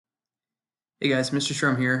Hey guys, Mr.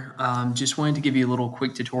 Strum here. Just wanted to give you a little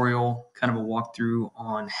quick tutorial, kind of a walkthrough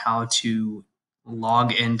on how to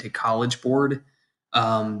log into CollegeBoard.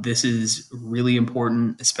 This is really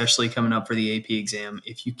important, especially coming up for the AP exam.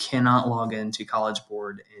 If you cannot log into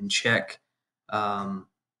CollegeBoard and check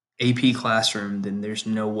AP Classroom, then there's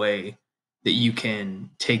no way that you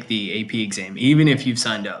can take the AP exam, even if you've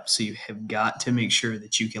signed up. So you have got to make sure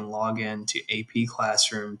that you can log into AP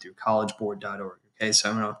Classroom through collegeboard.org. Okay,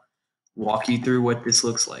 so I'm going to walk you through what this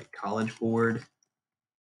looks like. College Board.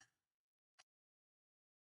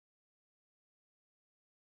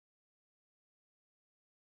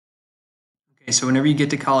 Okay, so whenever you get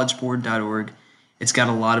to collegeboard.org, it's got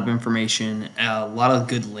a lot of information, a lot of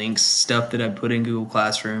good links, stuff that I put in Google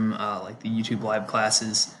Classroom, like the YouTube live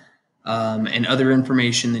classes, and other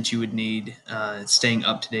information that you would need, staying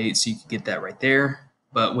up to date, so you can get that right there.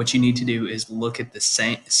 But what you need to do is look at the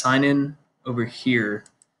sign in over here,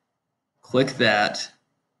 click that,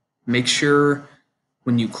 make sure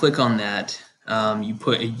when you click on that, you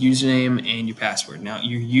put a username and your password. Now,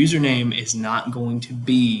 your username is not going to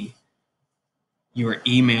be your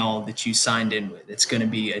email that you signed in with. It's going to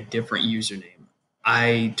be a different username.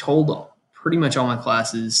 I told pretty much all my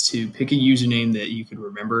classes to pick a username that you could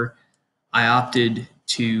remember. I opted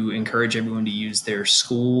to encourage everyone to use their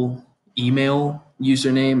school email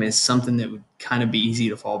username as something that would kind of be easy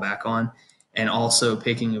to fall back on, and also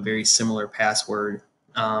picking a very similar password,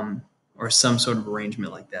 or some sort of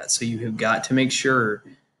arrangement like that. So you have got to make sure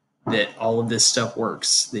that all of this stuff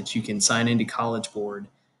works, that you can sign into College Board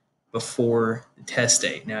before the test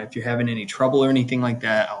date. Now, if you're having any trouble or anything like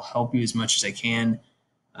that, I'll help you as much as I can.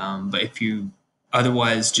 But if you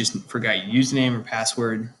otherwise just forgot your username or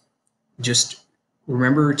password, just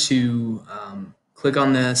remember to click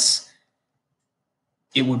on this.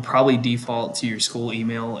 It would probably default to your school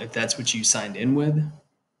email if that's what you signed in with.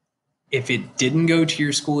 If it didn't go to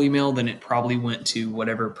your school email, then it probably went to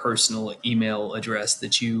whatever personal email address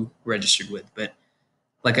that you registered with. But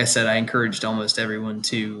like I said, I encouraged almost everyone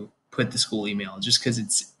to put the school email just because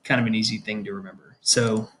it's kind of an easy thing to remember.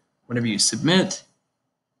 So whenever you submit,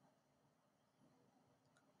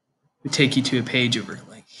 it would take you to a page over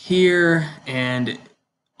like here, and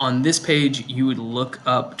on this page you would look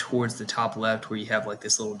up towards the top left where you have like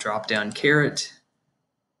this little drop down caret.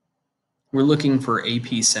 We're looking for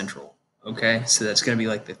AP Central. Okay, so that's going to be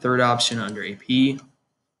like the third option under AP.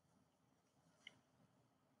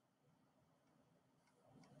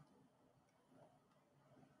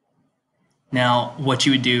 Now, what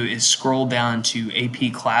you would do is scroll down to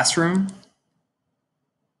AP Classroom,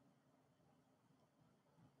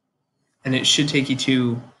 and it should take you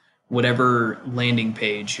to whatever landing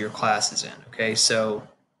page your class is in. Okay, so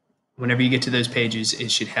whenever you get to those pages, it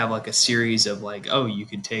should have like a series of like, oh, you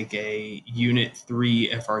could take a Unit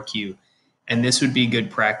 3 FRQ. And this would be good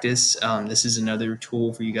practice. This is another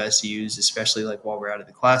tool for you guys to use, especially like while we're out of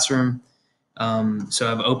the classroom. So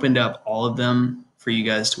I've opened up all of them for you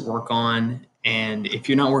guys to work on. And if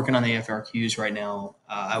you're not working on the FRQs right now,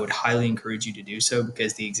 I would highly encourage you to do so,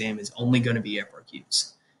 because the exam is only going to be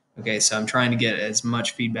FRQs. Okay, so I'm trying to get as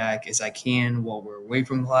much feedback as I can while we're away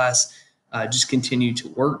from class. Just continue to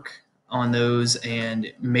work on those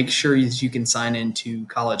and make sure that you can sign into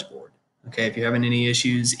College Board. Okay, if you're having any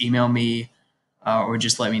issues, email me, or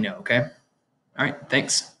just let me know. Okay, all right,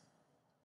 thanks.